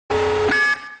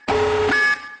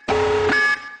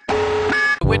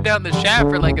went down the shaft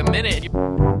for like a minute.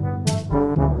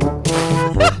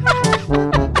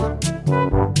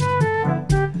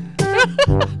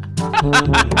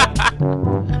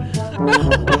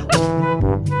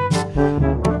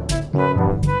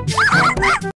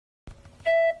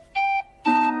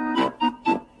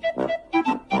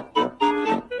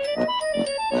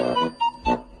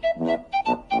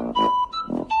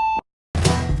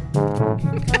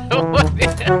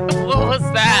 What was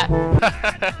that?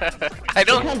 I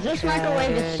don't. Because this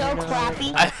microwave is so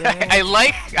crappy.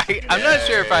 I'm not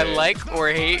sure if I like or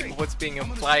hate what's being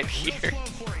implied here.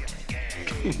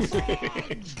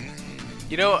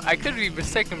 You know, I could be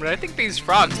mistaken, but I think these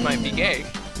frogs might be gay.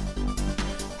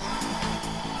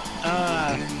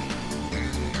 I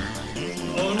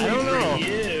don't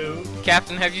know.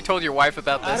 Captain, have you told your wife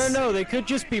about this? I don't know. They could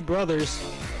just be brothers.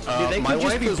 My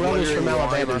wife is wondering why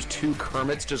Alabama. there's two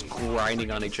Kermits just grinding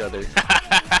on each other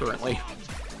currently.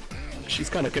 She's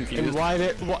kind of confused. And why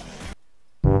they?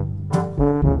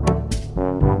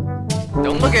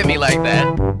 Don't look at me like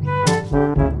that.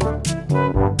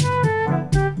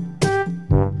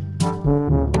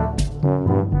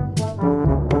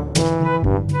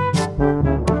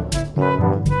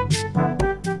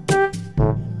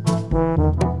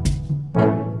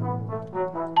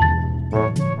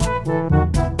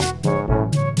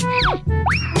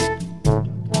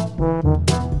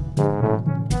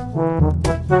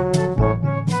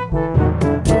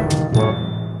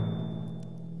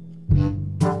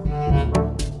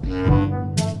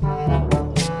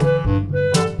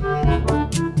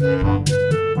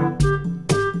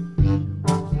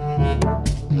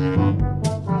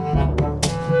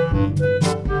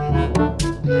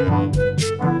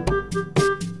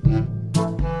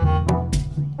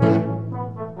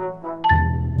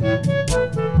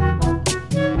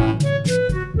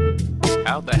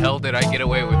 How the hell did I get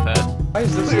away with that? Why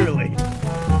is this Clearly.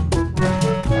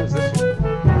 Why is this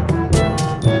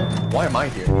Why am I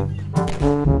here?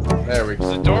 There we go.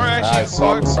 The door actually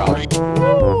works, or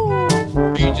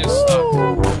you just stuck?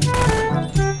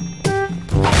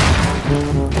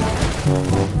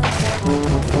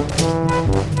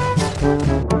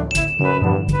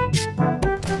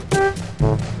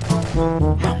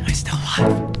 How am I still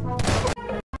alive?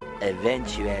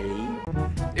 Eventually.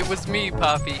 It was me,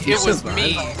 Poppy. It was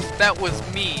me. That was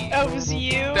me. That was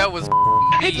you? That was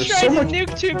I me. tried to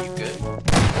nuke too. Good.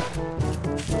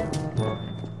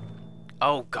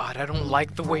 Oh god, I don't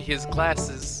like the way his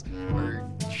glasses are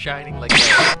shining like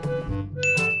that.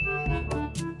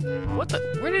 What the?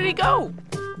 Where did he go?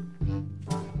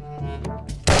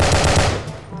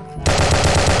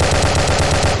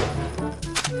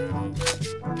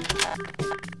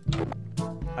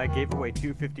 I gave away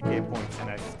 2 50k points and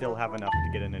I still have enough to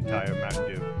get an entire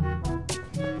Mountain Dew.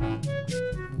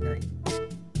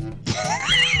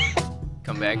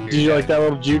 Come back here. Did you like that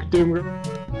little juke doom?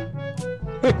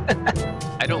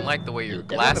 I don't like the way your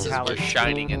glasses were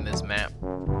shining in this map.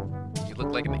 You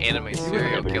look like an anime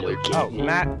serial killer. Oh,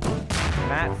 Matt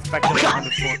speculated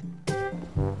underscore.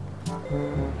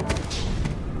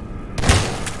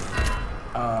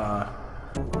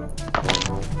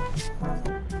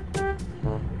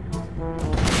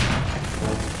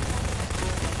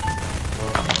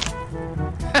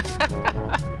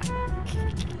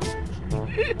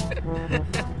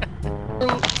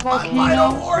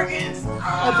 Volcano organs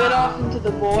a bit off into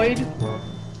the void.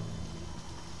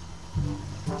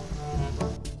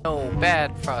 No,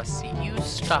 bad Frosty. You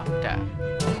stop that.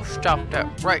 You stop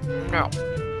that right now.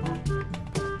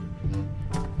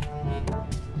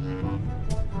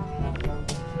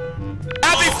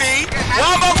 Happy feet!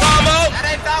 Wombo wombo! That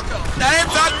ain't Falco! That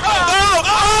ain't Falco!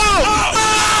 Oh!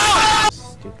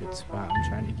 Oh! Stupid spot I'm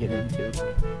trying to get into.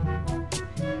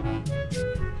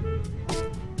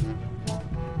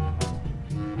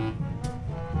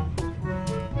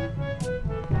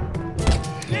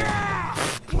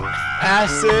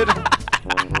 Acid!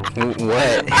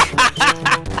 What?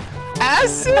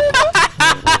 Acid!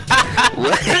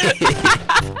 What?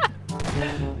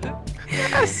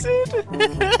 Acid!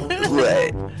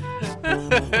 What?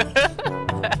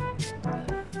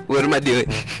 What am I doing?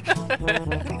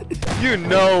 You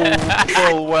know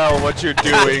full well what you're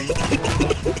doing.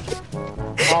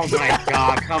 Oh my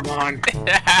god, come on.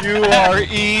 You are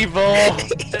evil.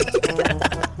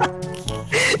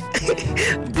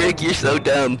 Brick, you're so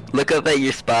dumb. Look up at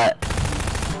your spot.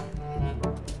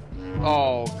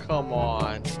 Oh, come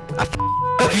on. I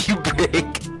f you, Brick.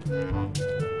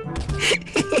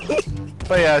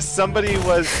 But yeah, somebody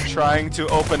was trying to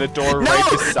open a door right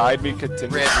beside me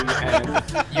continuously, and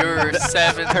You're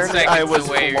 7 apparently seconds I was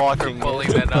away blocking from pulling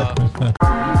it. that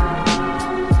off.